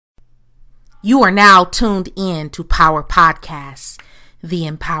You are now tuned in to Power Podcasts, the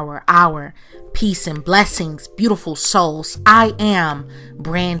Empower Hour. Peace and blessings, beautiful souls. I am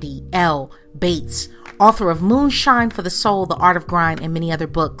Brandi L. Bates, author of Moonshine for the Soul, The Art of Grind, and many other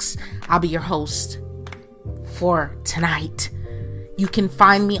books. I'll be your host for tonight. You can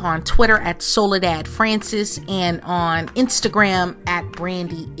find me on Twitter at Soledad Francis and on Instagram at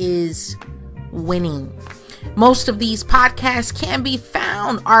Brandi is Winning. Most of these podcasts can be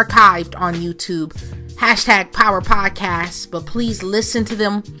found archived on YouTube, #Power Podcasts, but please listen to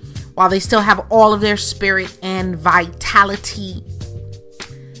them while they still have all of their spirit and vitality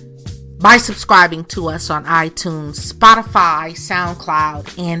by subscribing to us on iTunes, Spotify,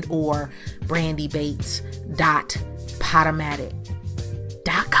 SoundCloud, and or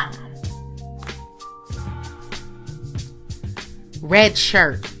brandybates.podomatic.com. Red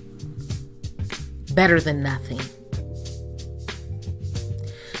shirt. Better than nothing.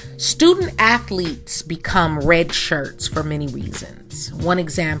 Student athletes become red shirts for many reasons. One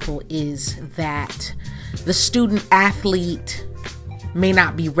example is that the student athlete may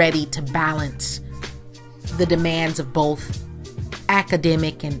not be ready to balance the demands of both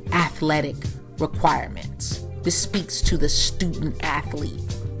academic and athletic requirements. This speaks to the student athlete.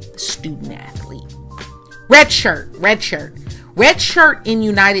 Red shirt. Red shirt in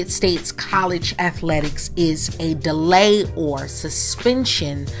United States college athletics is a delay or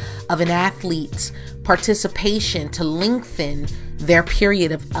suspension of an athlete's participation to lengthen their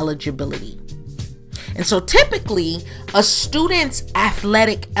period of eligibility. And so typically a student's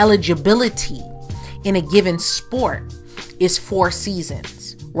athletic eligibility in a given sport is 4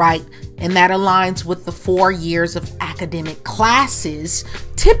 seasons, right? And that aligns with the 4 years of academic classes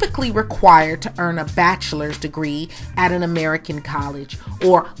typically required to earn a bachelor's degree at an American college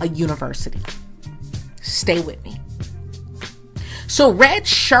or a university. Stay with me. So red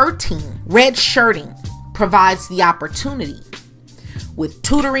shirting provides the opportunity with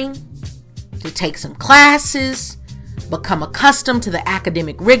tutoring to take some classes, become accustomed to the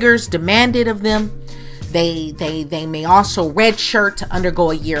academic rigors demanded of them. They may also redshirt to undergo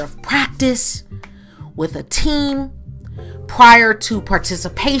a year of practice with a team prior to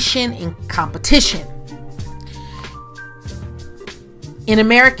participation in competition. In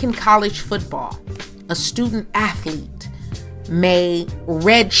American college football, a student athlete may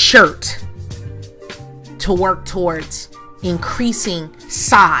redshirt to work towards increasing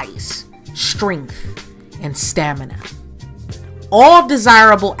size, strength, and stamina. All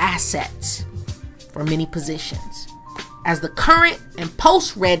desirable assets for many positions, as the current and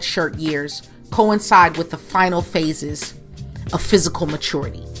post redshirt years coincide with the final phases of physical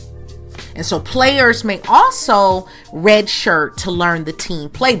maturity. And so players may also redshirt to learn the team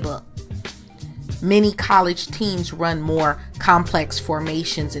playbook. Many college teams run more complex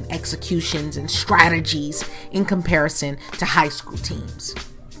formations and executions and strategies in comparison to high school teams.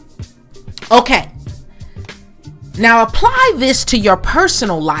 Okay, now apply this to your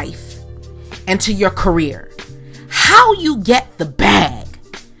personal life and to your career. How you get the bag,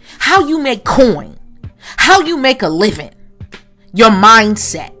 how you make coin, how you make a living, your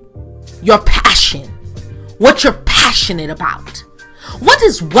mindset, your passion, what you're passionate about. What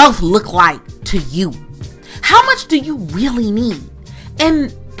does wealth look like to you? How much do you really need?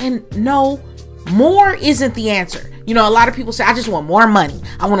 And no, more isn't the answer. You know, a lot of people say, I just want more money.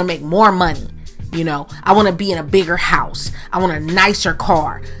 I want to make more money. You know, I want to be in a bigger house. I want a nicer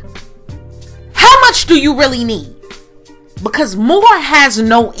car. How much do you really need? Because more has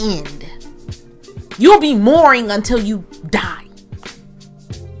no end. You'll be mooring until you die.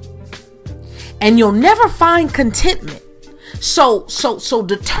 And you'll never find contentment. So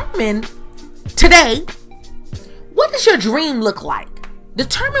determine today, what does your dream look like?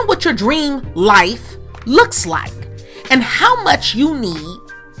 Determine what your dream life looks like and how much you need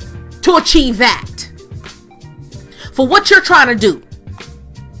to achieve that. For what you're trying to do.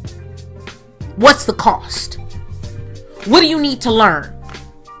 What's the cost? What do you need to learn?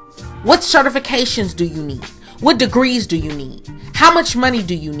 What certifications do you need? What degrees do you need? How much money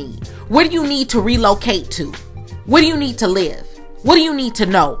do you need? Where do you need to relocate to? Where do you need to live? What do you need to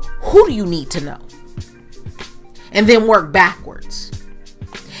know? Who do you need to know? And then work backwards.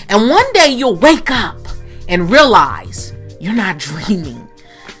 And one day you'll wake up and realize you're not dreaming.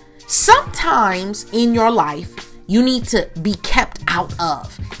 Sometimes in your life, you need to be kept out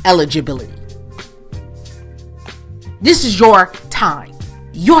of eligibility. This is your time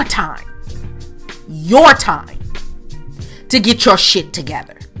to get your shit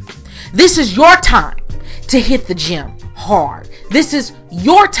together. This is your time to hit the gym hard. This is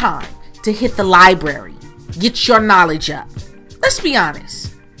your time to hit the library, get your knowledge up. Let's be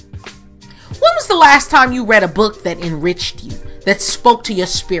honest. When was the last time you read a book that enriched you, that spoke to your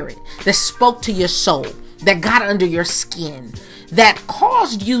spirit, that spoke to your soul, that got under your skin, that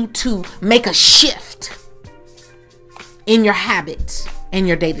caused you to make a shift in your habits and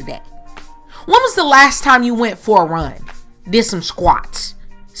your day-to-day? When was the last time you went for a run, did some squats,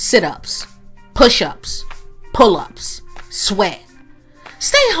 sit-ups, push-ups, pull-ups, sweat,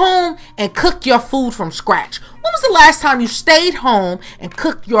 stay home and cook your food from scratch? When was the last time you stayed home and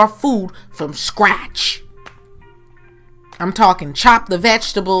cooked your food from scratch? I'm talking chop the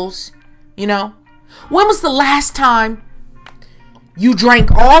vegetables, you know. When was the last time you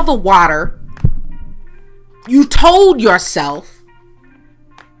drank all the water you told yourself,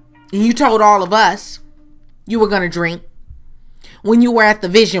 and you told all of us you were going to drink when you were at the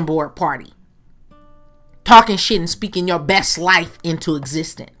vision board party, talking shit and speaking your best life into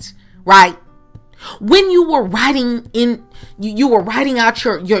existence, right? When you were writing out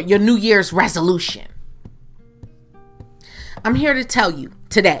your New Year's resolution. I'm here to tell you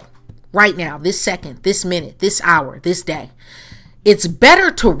today, right now, this second, this minute, this hour, this day, it's better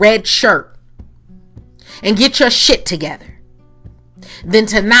to red shirt and get your shit together than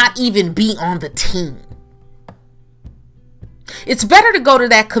to not even be on the team. It's better to go to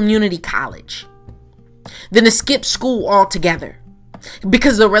that community college than to skip school altogether,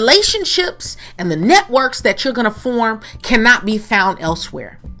 because the relationships and the networks that you're going to form cannot be found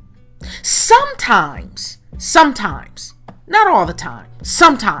elsewhere. Sometimes, not all the time,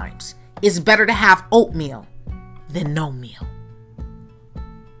 sometimes it's better to have oatmeal than no meal.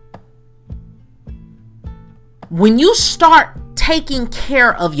 When you start taking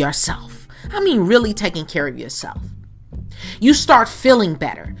care of yourself, I mean really taking care of yourself, you start feeling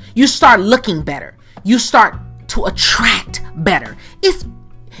better. You start looking better. You start to attract better.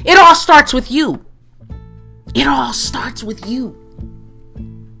 It all starts with you. It all starts with you.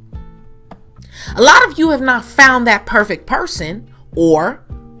 A lot of you have not found that perfect person, or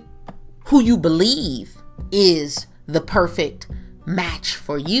who you believe is the perfect match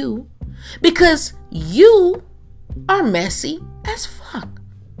for you, because you are messy as fuck.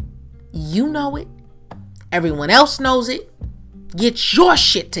 You know it. Everyone else knows it. Get your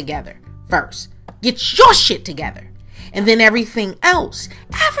shit together first. Get your shit together. And then everything else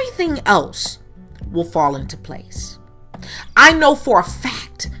will fall into place. I know for a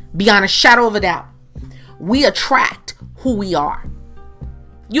fact, beyond a shadow of a doubt, we attract who we are.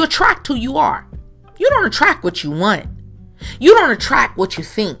 You attract who you are. You don't attract what you want. You don't attract what you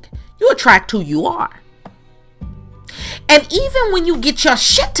think. You attract who you are. And even when you get your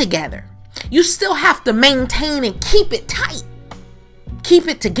shit together, you still have to maintain and keep it tight. Keep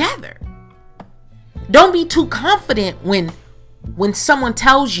it together. Don't be too confident when someone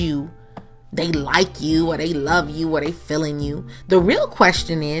tells you they like you or they love you or they feeling you. The real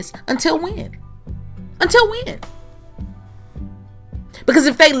question is, until when? Until when? Because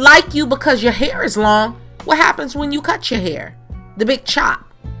if they like you because your hair is long, what happens when you cut your hair? The big chop.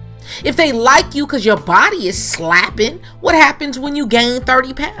 If they like you because your body is slapping, what happens when you gain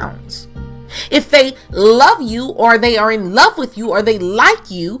 30 pounds? If they love you, or they are in love with you, or they like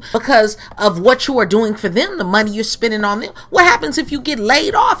you because of what you are doing for them, the money you're spending on them, what happens if you get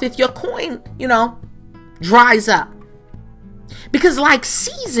laid off, if your coin, dries up? Because like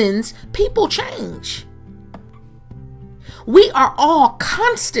seasons, people change. We are all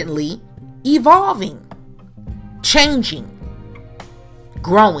constantly evolving, changing,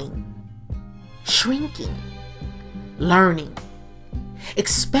 growing, shrinking, learning,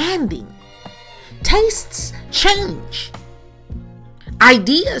 expanding. Tastes change.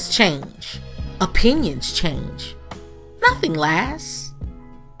 Ideas change. Opinions change. Nothing lasts.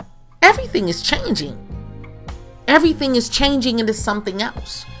 Everything is changing. Everything is changing into something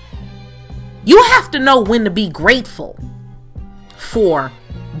else. You have to know when to be grateful for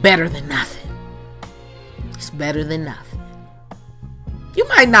better than nothing. It's better than nothing. You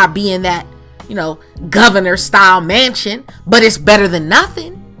might not be in that, governor style mansion, but it's better than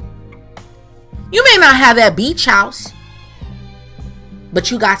nothing. You may not have that beach house, but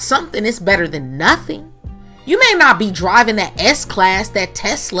you got something. It's better than nothing. You may not be driving that S-Class, that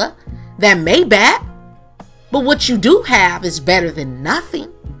Tesla, that Maybach, but what you do have is better than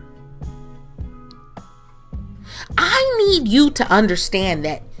nothing. I need you to understand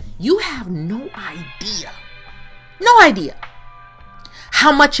that you have no idea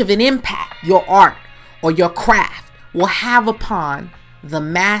how much of an impact your art or your craft will have upon the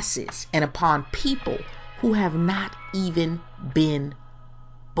masses and upon people who have not even been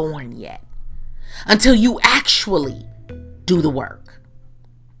born yet, until you actually do the work.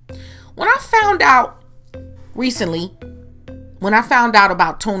 When I found out recently When I found out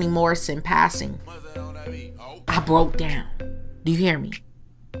about Toni Morrison passing, I broke down. Do you hear me?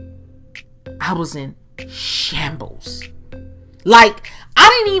 I was in shambles. Like,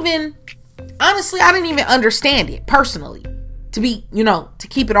 I didn't even understand it personally. To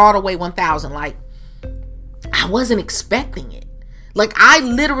keep it all the way 1000. Like, I wasn't expecting it. Like, I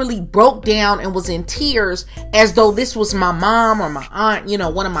literally broke down and was in tears as though this was my mom or my aunt,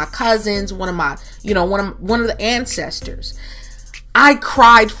 one of my cousins, one of the ancestors. I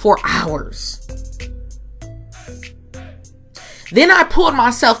cried for hours. Then I pulled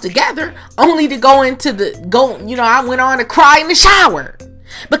myself together only to I went on to cry in the shower.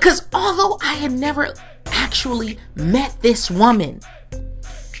 Because although I had never actually met this woman,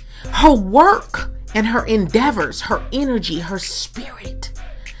 her work and her endeavors, her energy, her spirit,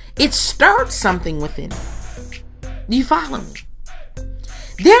 it stirred something within me. Do you follow me?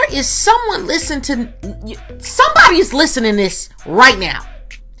 There is somebody's listening to this right now.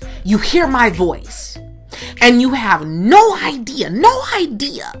 You hear my voice and you have no idea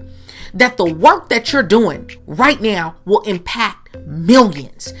that the work that you're doing right now will impact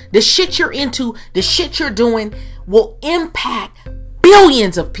millions. The shit you're into, the shit you're doing will impact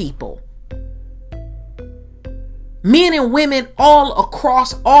billions of people. Men and women all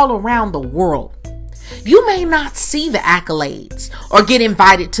around the world. You may not see the accolades or get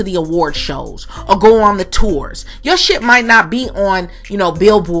invited to the award shows or go on the tours. Your shit might not be on,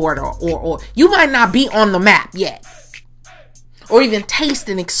 Billboard or you might not be on the map yet. Or even taste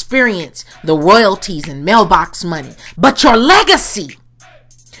and experience the royalties and mailbox money. But your legacy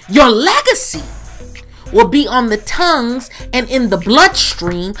will be on the tongues and in the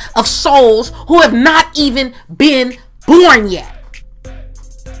bloodstream of souls who have not even been born yet.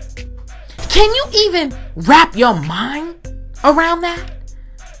 Can you even wrap your mind around that?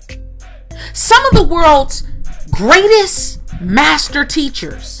 Some of the world's greatest master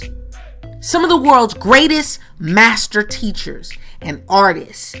teachers and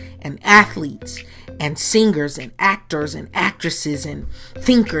artists and athletes and singers and actors and actresses and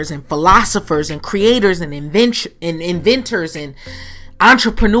thinkers and philosophers and creators and inventors and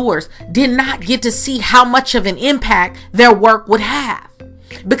entrepreneurs did not get to see how much of an impact their work would have,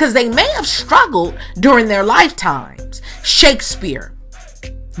 because they may have struggled during their lifetimes. Shakespeare,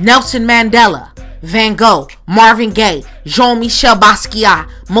 Nelson Mandela, Van Gogh, Marvin Gaye, Jean-Michel Basquiat,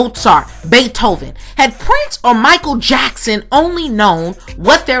 Mozart, Beethoven. Had Prince or Michael Jackson only known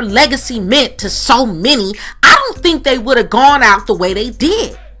what their legacy meant to so many, I don't think they would have gone out the way they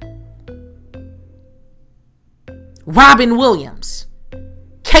did. Robin Williams,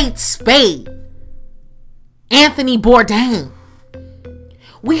 Kate Spade, Anthony Bourdain.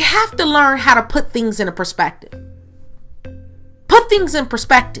 We have to learn how to put things in a perspective. Put things in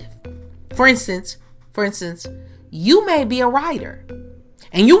perspective. For instance, you may be a writer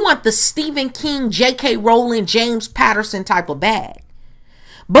and you want the Stephen King, J.K. Rowling, James Patterson type of bag.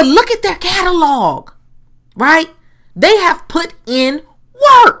 But look at their catalog, right? They have put in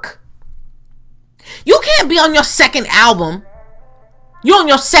work. You can't be on your second album. You're on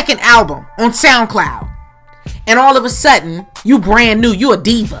your second album on SoundCloud. And all of a sudden, you brand new. You a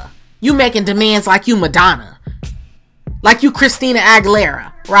diva. You making demands like you Madonna. Like you Christina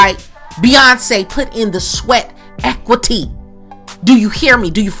Aguilera, right? Beyonce put in the sweat equity. Do you hear me?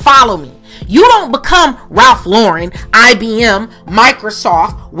 Do you follow me? You don't become Ralph Lauren, IBM,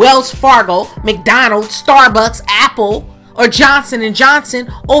 Microsoft, Wells Fargo, McDonald's, Starbucks, Apple, or Johnson & Johnson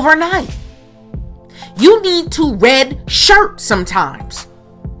overnight. You need to red shirt sometimes.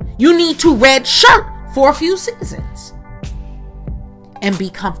 You need to red shirt for a few seasons. And be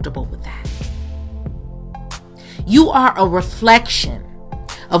comfortable with that. You are a reflection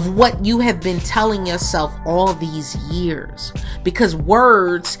of what you have been telling yourself all these years, because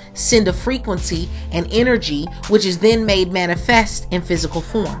words send a frequency and energy which is then made manifest in physical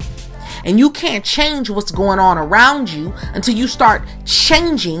form. And you can't change what's going on around you until you start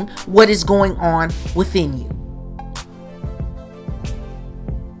changing what is going on within you.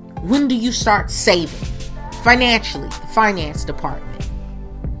 When do you start saving financially? The finance department.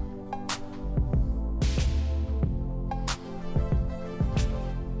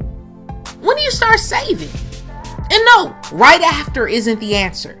 When do you start saving? And no, right after isn't the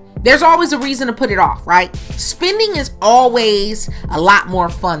answer. There's always a reason to put it off, right? Spending is always a lot more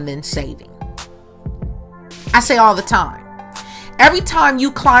fun than saving. I say all the time. Every time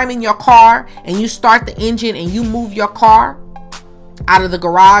you climb in your car and you start the engine and you move your car out of the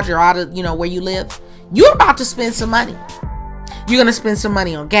garage or out of, where you live, you're about to spend some money. You're going to spend some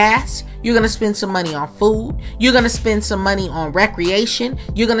money on gas. You're going to spend some money on food. You're going to spend some money on recreation.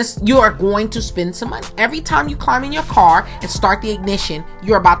 You are going to spend some money. Every time you climb in your car and start the ignition,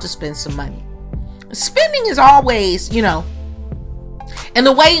 you're about to spend some money. Spending is always, and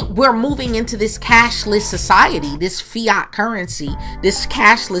the way we're moving into this cashless society, this fiat currency, this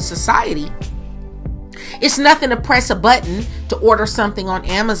cashless society, it's nothing to press a button to order something on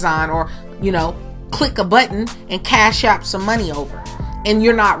Amazon or, click a button and cash out some money over. And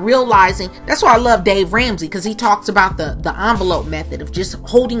you're not realizing. That's why I love Dave Ramsey, because he talks about the envelope method of just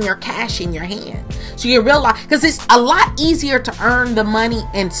holding your cash in your hand. So you realize, because it's a lot easier to earn the money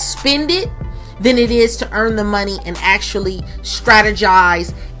and spend it than it is to earn the money and actually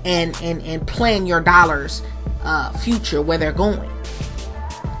strategize and plan your dollars future, where they're going.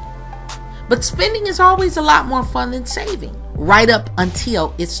 But spending is always a lot more fun than saving, right up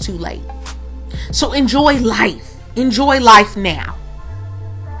until it's too late. So enjoy life. Enjoy life now.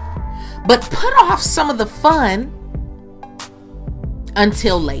 But put off some of the fun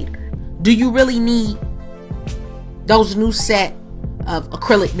until later. Do you really need those new set of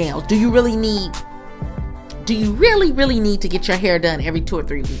acrylic nails? Do you really need to get your hair done every 2 or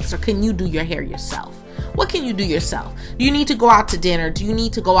 3 weeks? Or can you do your hair yourself? What can you do yourself? Do you need to go out to dinner? Do you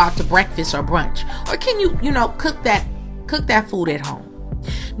need to go out to breakfast or brunch? Or can you, cook that food at home?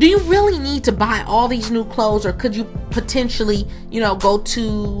 Do you really need to buy all these new clothes? Or could you potentially, go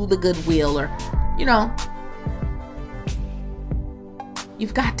to the Goodwill, or,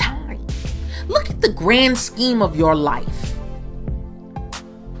 you've got time. Look at the grand scheme of your life.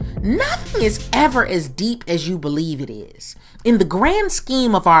 Nothing is ever as deep as you believe it is. In the grand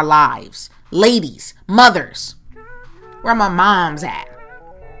scheme of our lives, ladies, mothers, where my mom's at.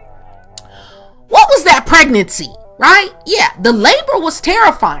 What was that pregnancy, right? Yeah, the labor was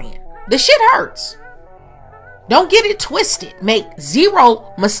terrifying. The shit hurts. Don't get it twisted. Make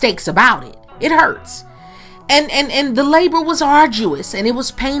zero mistakes about it. It hurts. And the labor was arduous and it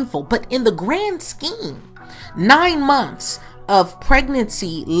was painful. But in the grand scheme, 9 months of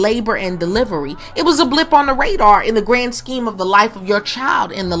pregnancy, labor, and delivery, it was a blip on the radar in the grand scheme of the life of your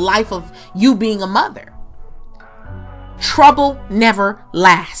child and the life of you being a mother. Trouble never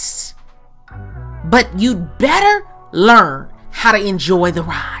lasts. But you'd better learn how to enjoy the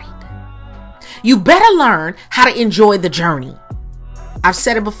ride. You better learn how to enjoy the journey. I've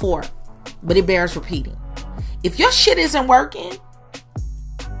said it before, but it bears repeating. If your shit isn't working,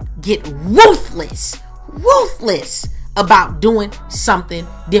 get ruthless about doing something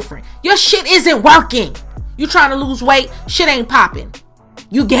different. Your shit isn't working. You trying to lose weight, shit ain't popping.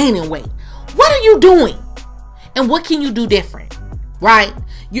 You gaining weight. What are you doing? And what can you do different? Right?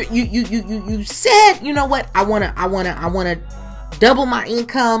 You said, you know what? I wanna double my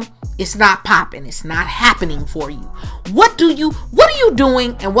income. It's not popping. It's not happening for you. What are you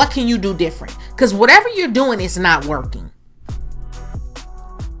doing, and what can you do different? Because whatever you're doing is not working.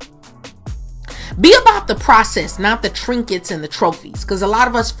 Be about the process, not the trinkets and the trophies. Because a lot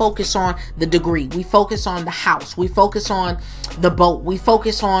of us focus on the degree. We focus on the house. We focus on the boat. We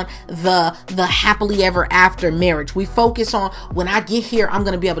focus on the happily ever after marriage. We focus on, when I get here, I'm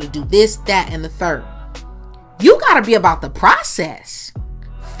going to be able to do this, that, and the third. You got to be about the process.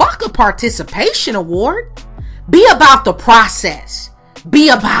 Fuck a participation award. Be about the process. Be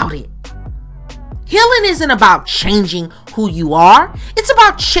about it. Healing isn't about changing who you are. It's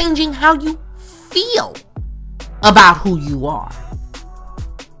about changing how you feel about who you are.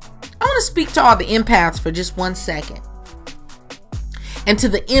 I want to speak to all the empaths for just 1 second. And to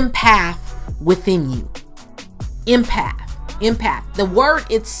the empath within you. Empath. The word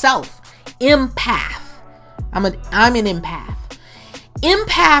itself, empath. I'm an empath.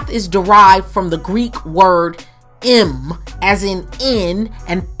 Empath is derived from the Greek word as in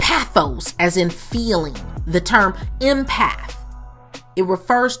and pathos as in feeling. The term empath, it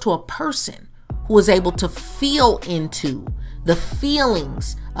refers to a person who is able to feel into the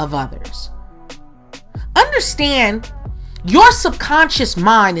feelings of others. Understand, your subconscious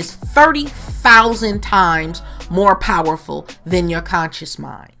mind is 30,000 times more powerful than your conscious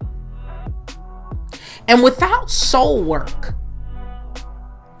mind. And without soul work,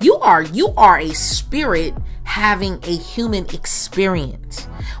 you are a spirit having a human experience.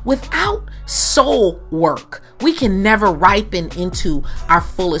 Without soul work, we can never ripen into our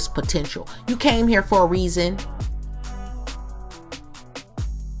fullest potential. You came here for a reason.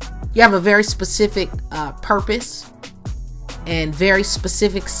 You have a very specific purpose and very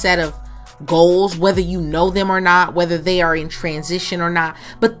specific set of goals, whether you know them or not, whether they are in transition or not.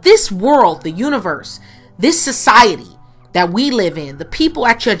 But this world, the universe, this society, that we live in, the people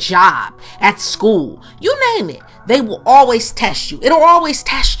at your job, at school, you name it, they will always test you. It'll always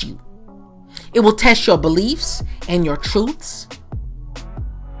test you. It will test your beliefs and your truths.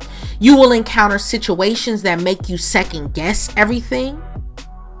 You will encounter situations that make you second guess everything.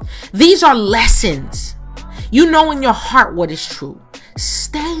 These are lessons. You know in your heart what is true.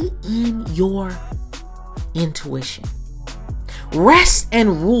 Stay in your intuition. Rest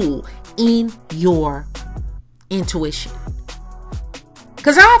and rule in your intuition.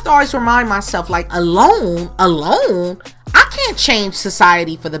 Because I have to always remind myself, like, alone, I can't change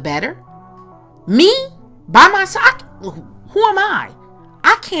society for the better. Me, by myself, who am I?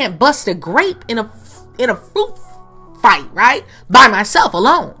 I can't bust a grape in a fruit fight, right? By myself,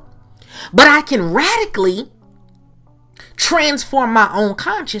 alone. But I can radically transform my own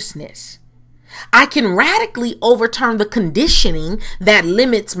consciousness. I can radically overturn the conditioning that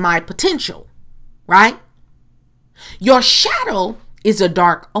limits my potential, right? Your shadow is a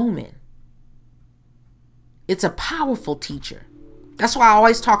dark omen. It's a powerful teacher. That's why I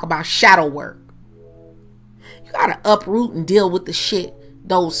always talk about shadow work. You gotta uproot and deal with the shit,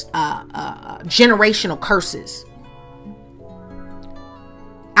 those generational curses,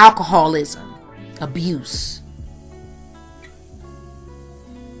 alcoholism, abuse,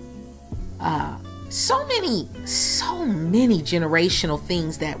 so many generational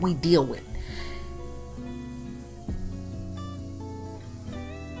things that we deal with.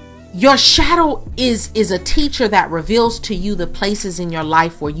 Your shadow is a teacher that reveals to you the places in your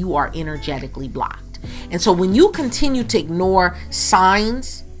life where you are energetically blocked. And so when you continue to ignore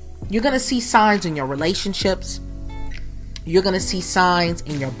signs, you're going to see signs in your relationships. You're going to see signs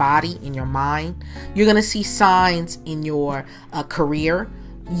in your body, in your mind. You're going to see signs in your career.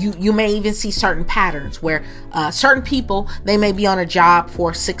 You may even see certain patterns where certain people, they may be on a job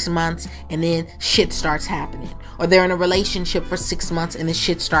for 6 months and then shit starts happening. Or they're in a relationship for 6 months and then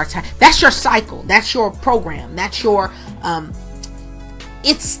shit starts happening. That's your cycle. That's your program. That's your,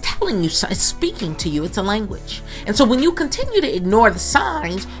 it's telling you, it's speaking to you. It's a language. And so when you continue to ignore the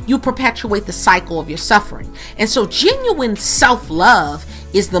signs, you perpetuate the cycle of your suffering. And so genuine self-love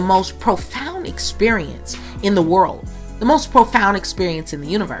is the most profound experience in the world. The most profound experience in the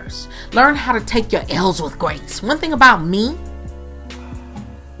universe. Learn how to take your L's with grace. One thing about me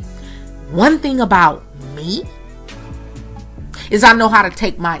is I know how to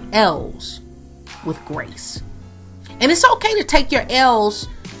take my L's with grace. And it's okay to take your L's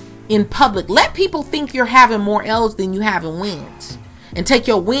in public. Let people think you're having more L's than you have in wins. And take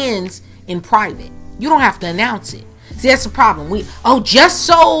your wins in private. You don't have to announce it. See, that's the problem. Just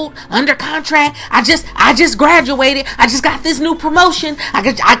sold, under contract. I just graduated. I just got this new promotion.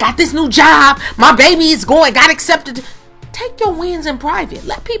 I got this new job. My baby is got accepted. Take your wins in private.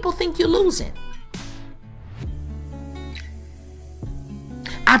 Let people think you're losing.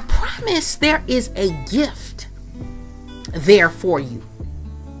 I promise there is a gift there for you.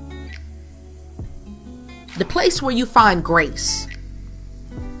 The place where you find grace.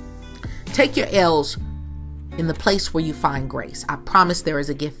 Take your L's in the place where you find grace. I promise there is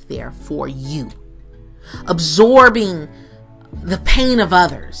a gift there for you. Absorbing the pain of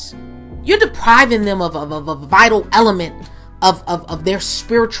others. You're depriving them of a vital element of their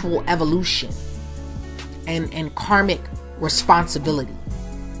spiritual evolution and karmic responsibility.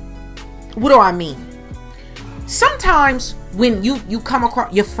 What do I mean? Sometimes when you come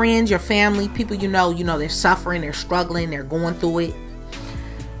across your friends, your family, people you know they're suffering, they're struggling, they're going through it.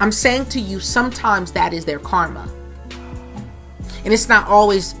 I'm saying to you, sometimes that is their karma. And it's not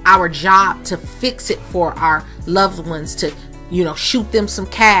always our job to fix it for our loved ones, to, shoot them some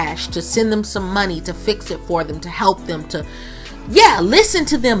cash, to send them some money, to fix it for them, to help them, to, listen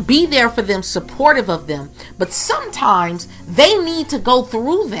to them, be there for them, supportive of them. But sometimes they need to go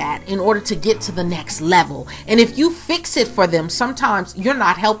through that in order to get to the next level. And if you fix it for them, sometimes you're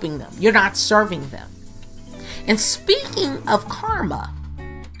not helping them. You're not serving them. And speaking of karma,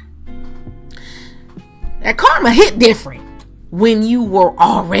 that karma hit different when you were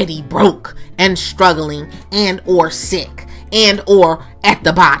already broke and struggling and or sick and or at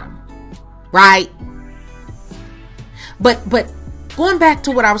the bottom, right? But going back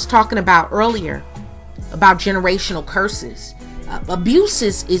to what I was talking about earlier about generational curses, abuse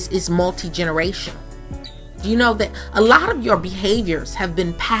is multi-generational. Do you know that a lot of your behaviors have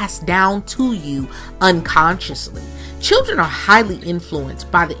been passed down to you unconsciously? Children are highly influenced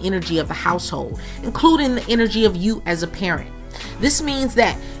by the energy of the household, including the energy of you as a parent. This means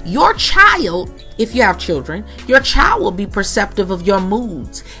that your child, if you have children, your child will be perceptive of your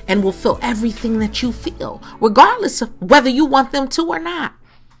moods and will feel everything that you feel, regardless of whether you want them to or not.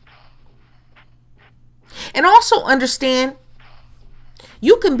 And also understand,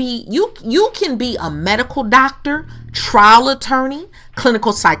 you can be a medical doctor, trial attorney,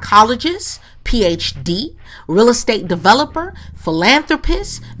 clinical psychologist, PhD, real estate developer,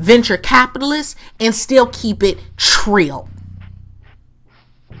 philanthropist, venture capitalist, and still keep it trill.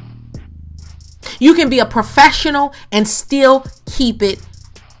 You can be a professional and still keep it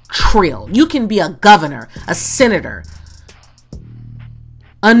trill. You can be a governor, a senator,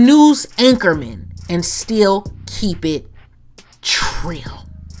 a news anchorman, and still keep it trill.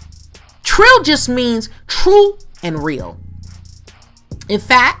 Trill just means true and real. In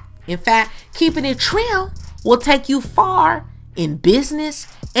fact, keeping it trill will take you far in business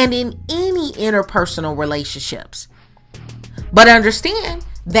and in any interpersonal relationships. But understand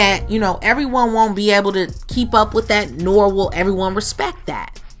that, everyone won't be able to keep up with that, nor will everyone respect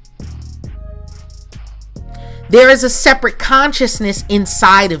that. There is a separate consciousness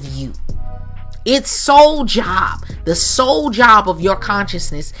inside of you. Its sole job, the sole job of your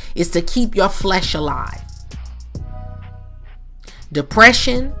consciousness is to keep your flesh alive.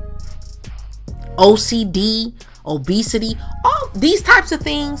 Depression, OCD, obesity, all these types of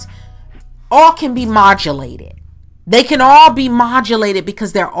things all can be modulated. They can all be modulated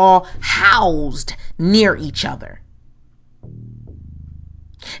because they're all housed near each other.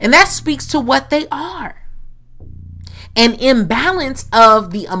 And that speaks to what they are. An imbalance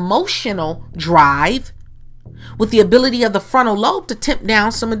of the emotional drive with the ability of the frontal lobe to tamp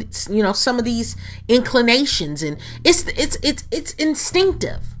down some of these inclinations, and it's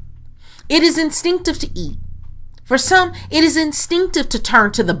instinctive. It is instinctive to eat. For some, it is instinctive to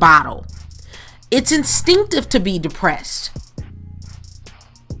turn to the bottle. It's instinctive to be depressed.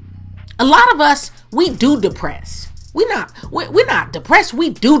 A lot of us, we do depress. We're not depressed. We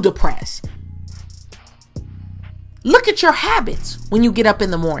do depress. Look at your habits when you get up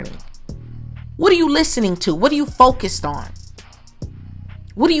in the morning. What are you listening to? What are you focused on?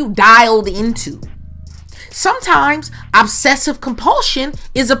 What are you dialed into? Sometimes obsessive compulsion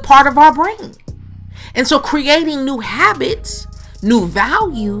is a part of our brain. And so creating new habits, new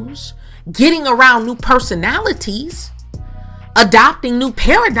values, getting around new personalities, adopting new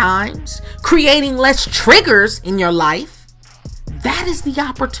paradigms, creating less triggers in your life, that is the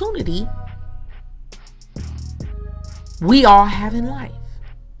opportunity we all have in life.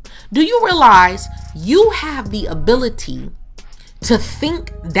 Do you realize you have the ability to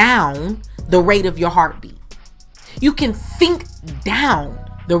think down the rate of your heartbeat? You can think down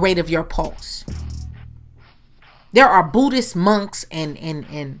the rate of your pulse. There are Buddhist monks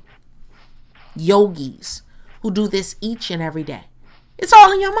and yogis who do this each and every day. It's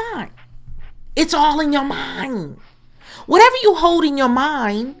all in your mind. It's all in your mind. Whatever you hold in your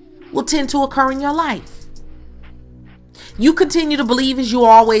mind will tend to occur in your life. You continue to believe as you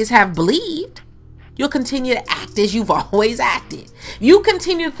always have believed, you'll continue to act as you've always acted. You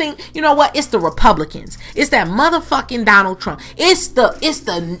continue to think, it's the Republicans. It's that motherfucking Donald Trump. It's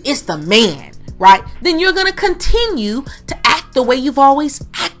the man, right? Then you're going to continue to act the way you've always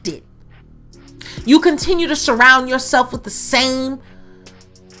acted. You continue to surround yourself with the same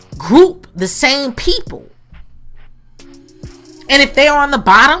group, the same people. And if they are on the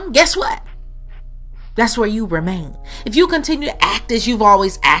bottom, guess what? That's where you remain. If you continue to act as you've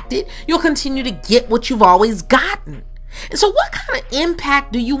always acted, you'll continue to get what you've always gotten. And so what kind of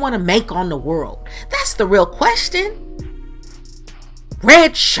impact do you want to make on the world? That's the real question.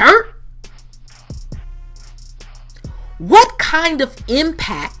 Red shirt? What kind of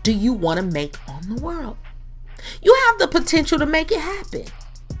impact do you want to make on the world? You have the potential to make it happen.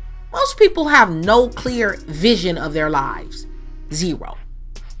 Most people have no clear vision of their lives. Zero.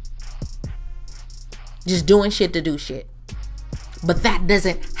 Just doing shit to do shit. But that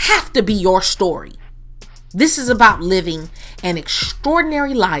doesn't have to be your story. This is about living an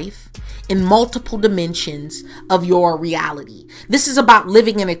extraordinary life in multiple dimensions of your reality. This is about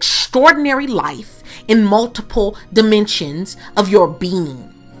living an extraordinary life in multiple dimensions of your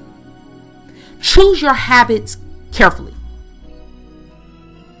being. Choose your habits carefully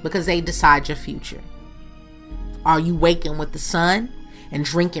because they decide your future. Are you waking with the sun and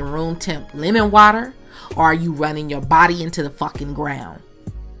drinking room temp lemon water? Or are you running your body into the fucking ground?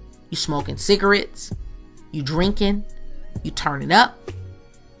 You smoking cigarettes? You drinking? You turning up?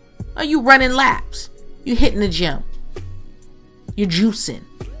 Are you running laps? You hitting the gym? You juicing?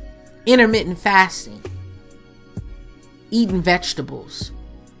 Intermittent fasting? Eating vegetables?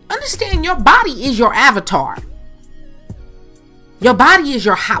 Understand, your body is your avatar. Your body is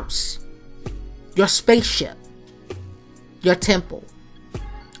your house. Your spaceship. Your temple.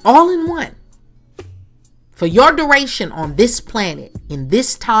 All in one. For your duration on this planet, in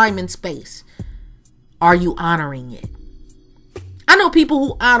this time and space, Are you honoring it? I know people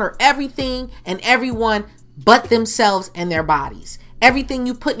who honor everything and everyone but themselves and their bodies. Everything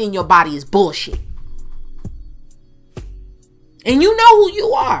you put in your body is bullshit. And you know who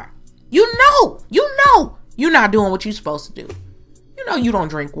you are. You know you're not doing what you're supposed to do. You know you don't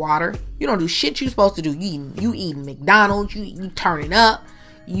drink water. You don't do shit you're supposed to do. You eating McDonald's. You turning up.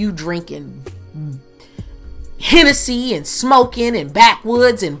 You drinking Hennessy and smoking and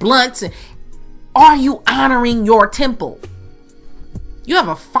backwoods and blunts. And are you honoring your temple? You have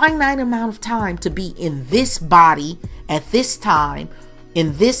a finite amount of time to be in this body at this time,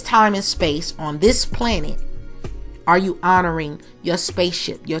 in this time and space, on this planet. Are you honoring your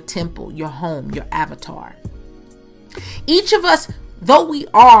spaceship, your temple, your home, your avatar? Each of us, though we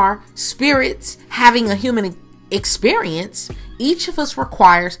are spirits having a human experience, each of us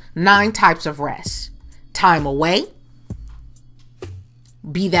requires 9 types of rest. Time away,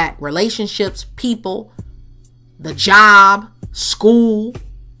 be that relationships, people, the job, school,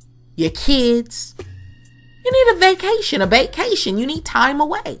 your kids. You need a vacation. You need time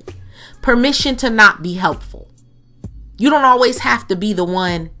away. Permission to not be helpful. You don't always have to be the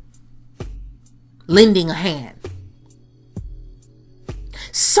one lending a hand.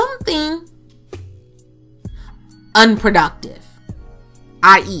 Something unproductive,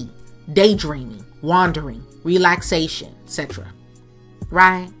 i.e., daydreaming, wandering, relaxation, etc.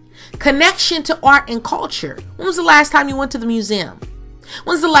 Right? Connection to art and culture. When was the last time you went to the museum?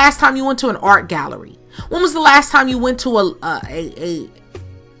 When was the last time you went to an art gallery? When was the last time you went to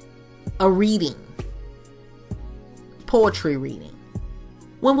a reading? Poetry reading.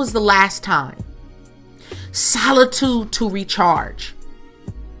 When was the last time? Solitude to recharge.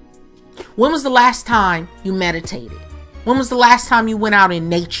 When was the last time you meditated? When was the last time you went out in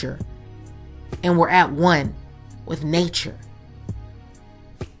nature and were at one with nature?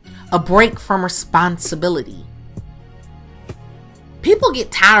 A break from responsibility. People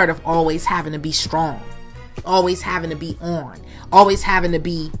get tired of always having to be strong, always having to be on, always having to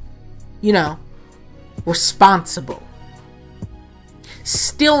be, responsible.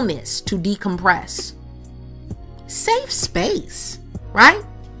 Stillness to decompress. Safe space, right?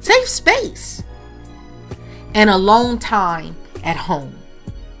 Safe space. And alone time at home.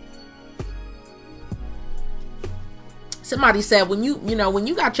 Somebody said when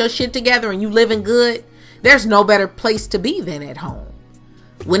you got your shit together and you living good, there's no better place to be than at home.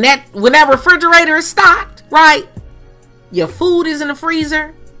 When that refrigerator is stocked, right? Your food is in the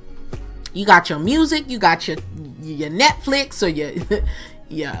freezer. You got your music, you got your Netflix or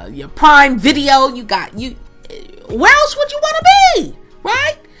your Prime Video, where else would you want to be?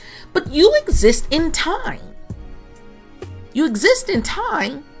 Right? But you exist in time. You exist in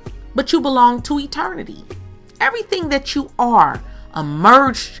time, but you belong to eternity. Everything that you are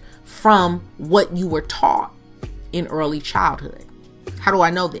emerged from what you were taught in early childhood. How do I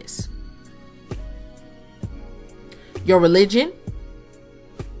know this? Your religion,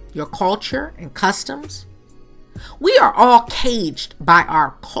 your culture and customs. We are all caged by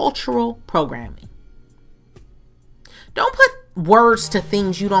our cultural programming. Don't put words to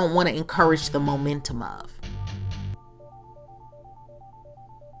things you don't want to encourage the momentum of.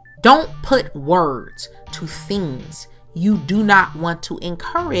 Don't put words to things you do not want to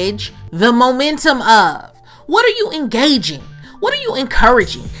encourage the momentum of. What are you engaging? What are you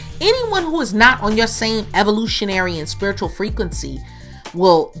encouraging? Anyone who is not on your same evolutionary and spiritual frequency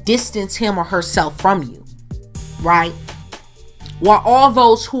will distance him or herself from you, right? While all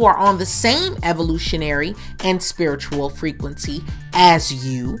those who are on the same evolutionary and spiritual frequency as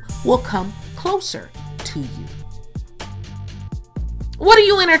you will come closer to you. What are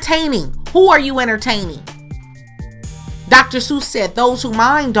you entertaining? Who are you entertaining? Dr. Seuss said, those who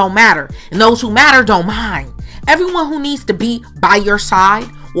mind don't matter, and those who matter don't mind. Everyone who needs to be by your side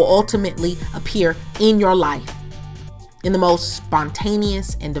will ultimately appear in your life in the most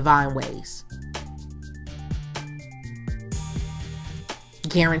spontaneous and divine ways.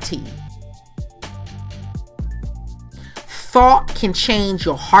 Guaranteed. Thought can change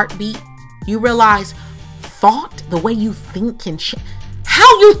your heartbeat. You realize thought, the way you think, can change.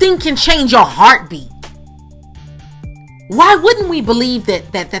 How you think can change your heartbeat. Why wouldn't we believe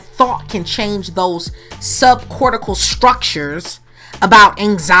that thought can change those subcortical structures about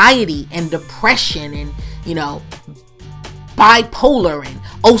anxiety and depression and, bipolar and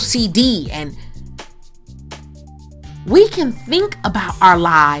OCD? And we can think about our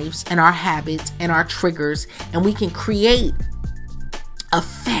lives and our habits and our triggers, and we can create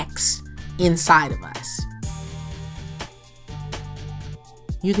effects inside of us.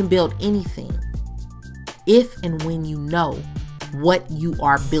 You can build anything if and when you know what you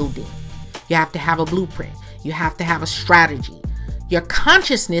are building. You have to have a blueprint. You have to have a strategy. Your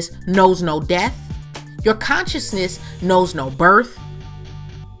consciousness knows no death. Your consciousness knows no birth.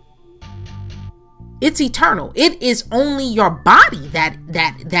 It's eternal. It is only your body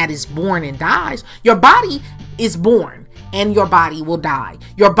that is born and dies. Your body is born and your body will die.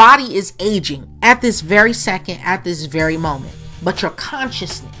 Your body is aging at this very second, at this very moment. But your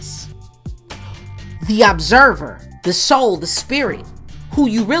consciousness, the observer, the soul, the spirit, who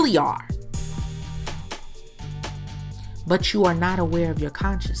you really are. But you are not aware of your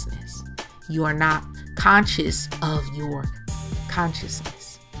consciousness. You are not conscious of your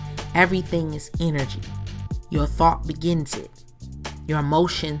consciousness. Everything is energy. Your thought begins it. Your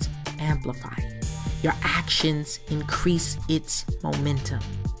emotions amplify it. Your actions increase its momentum.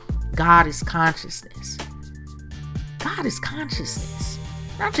 God is consciousness. God is consciousness.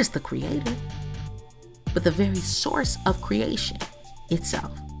 Not just the creator, but the very source of creation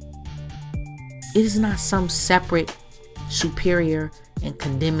itself. It is not some separate, superior, and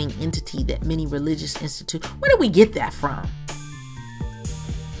condemning entity that many religious institute. Where do we get that from?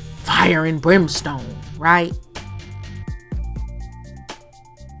 Fire and brimstone, right?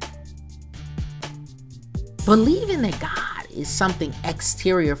 Believing that God is something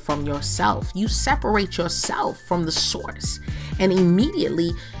exterior from yourself, you separate yourself from the source and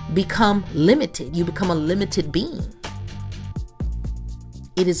immediately become limited. You become a limited being.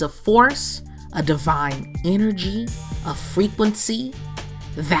 It is a force, a divine energy, a frequency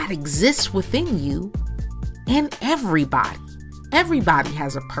that exists within you and everybody. Everybody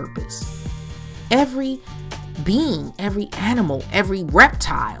has a purpose. Every being, every animal, every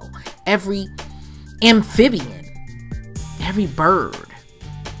reptile, every amphibian, every bird.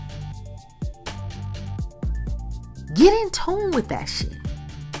 Get in tune with that shit.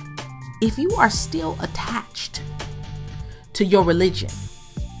 If you are still attached to your religion,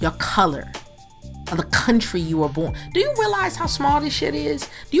 your color, or the country you were born, do you realize how small this shit is?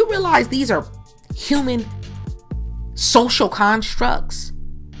 Do you realize these are human social constructs?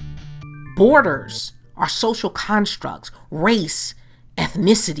 Borders are social constructs. Race,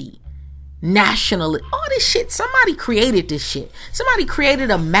 ethnicity, nationality, all this shit. Somebody created this shit. Somebody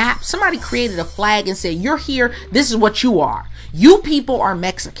created a map. Somebody created a flag and said, you're here. This is what you are. You people are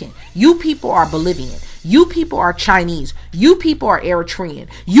Mexican. You people are Bolivian. You people are Chinese. You people are Eritrean.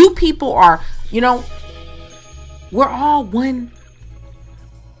 You people are, we're all one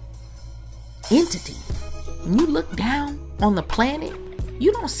entity. When you look down on the planet,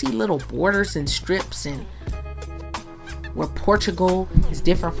 you don't see little borders and strips, and where Portugal is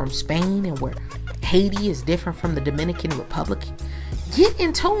different from Spain and where Haiti is different from the Dominican Republic. Get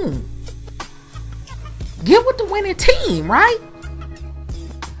in tune. Get with the winning team, right?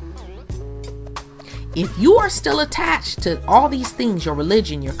 If you are still attached to all these things, your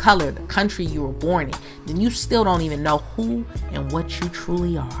religion, your color, the country you were born in, then you still don't even know who and what you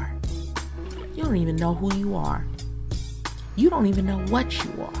truly are. You don't even know who you are. You don't even know what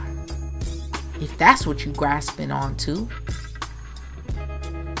you are. If that's what you're grasping onto,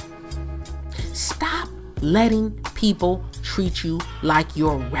 stop letting people treat you like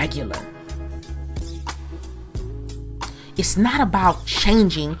you're regular. It's not about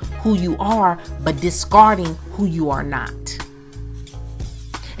changing who you are, but discarding who you are not.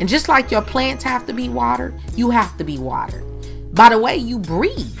 And just like your plants have to be watered, you have to be watered. By the way you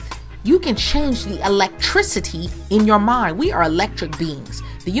breathe, you can change the electricity in your mind. We are electric beings.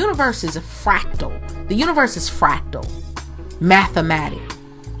 The universe is a fractal. The universe is fractal. Mathematic.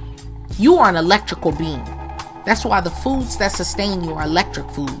 You are an electrical being. That's why the foods that sustain you are electric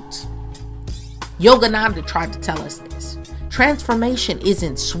foods. Yogananda tried to tell us this. Transformation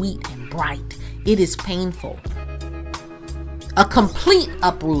isn't sweet and bright. It is painful. A complete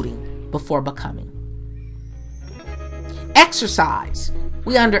uprooting before becoming. Exercise.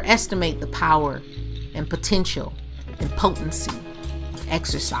 We underestimate the power and potential and potency of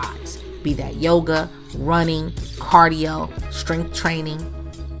exercise. Be that yoga, running, cardio, strength training.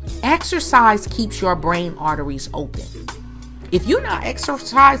 Exercise keeps your brain arteries open. If you're not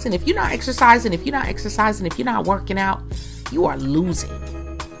exercising, if you're not working out, you are losing.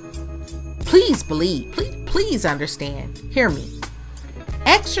 Please believe, please understand, hear me.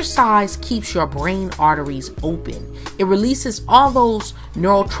 Exercise keeps your brain arteries open. It releases all those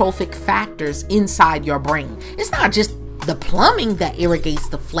neurotrophic factors inside your brain. It's not just the plumbing that irrigates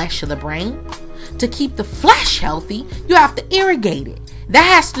the flesh of the brain. To keep the flesh healthy, you have to irrigate it. That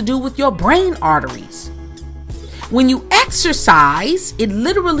has to do with your brain arteries. When you exercise, it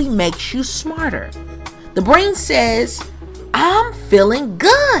literally makes you smarter. The brain says, I'm feeling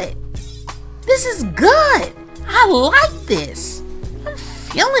good. This is good. I like this. I'm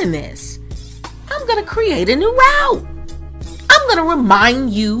feeling this. I'm going to create a new route. I'm going to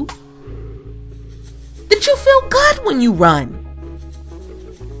remind you that you feel good when you run.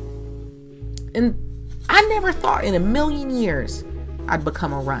 And I never thought in a million years I'd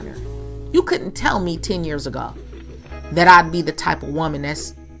become a runner. You couldn't tell me 10 years ago that I'd be the type of woman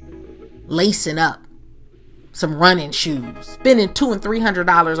that's lacing up some running shoes, spending $200 and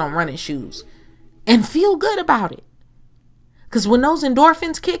 $300 on running shoes, and feel good about it. Because when those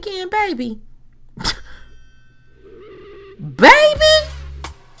endorphins kick in, baby,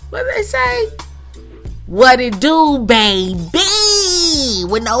 what they say? What it do, baby?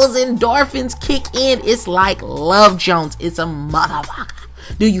 When those endorphins kick in, it's like Love Jones. It's a motherfucker.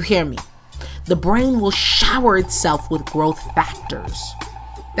 Do you hear me? The brain will shower itself with growth factors.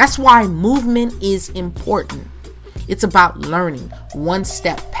 That's why movement is important. It's about learning one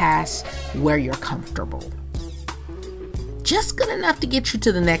step past where you're comfortable. Just good enough to get you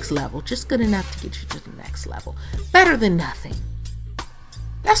to the next level. Just good enough to get you to the next level. Better than nothing.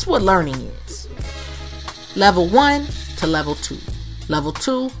 That's what learning is. Level 1 to level 2. Level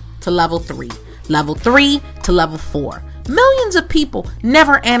 2 to level 3. Level 3 to level 4. Millions of people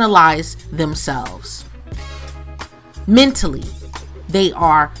never analyze themselves. Mentally, they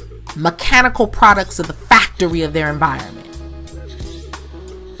are mechanical products of the factory of their environment.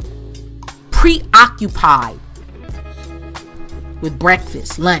 Preoccupied with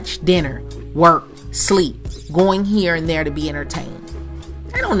breakfast, lunch, dinner, work, sleep, going here and there to be entertained.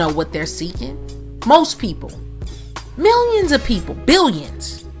 They don't know what they're seeking. Most people, millions of people,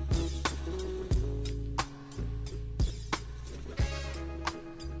 billions.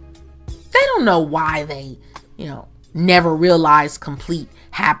 They don't know why they, never realize complete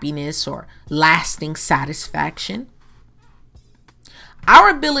happiness or lasting satisfaction. Our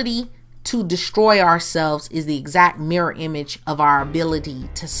ability to destroy ourselves is the exact mirror image of our ability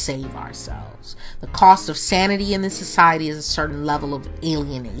to save ourselves. The cost of sanity in this society is a certain level of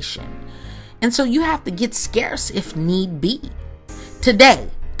alienation. And so you have to get scarce if need be. Today.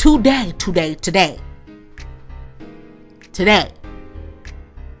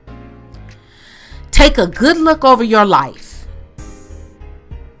 Take a good look over your life.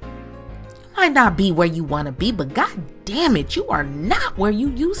 You might not be where you want to be, but god damn it, you are not where you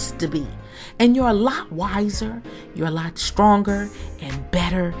used to be. And you're a lot wiser, you're a lot stronger and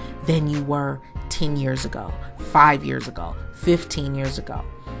better than you were 10 years ago, 5 years ago, 15 years ago.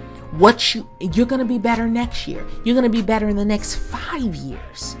 You're going to be better next year. You're going to be better in the next 5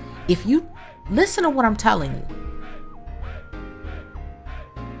 years. If you listen to what I'm telling you.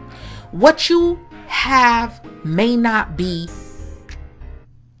 What you have may not be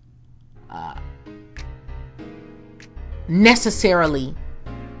necessarily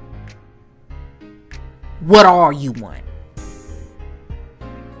what all you want,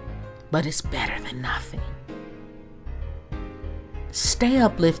 but it's better than nothing. Stay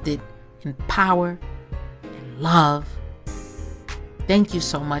uplifted in power and love. Thank you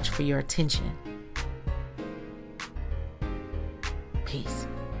so much for your attention.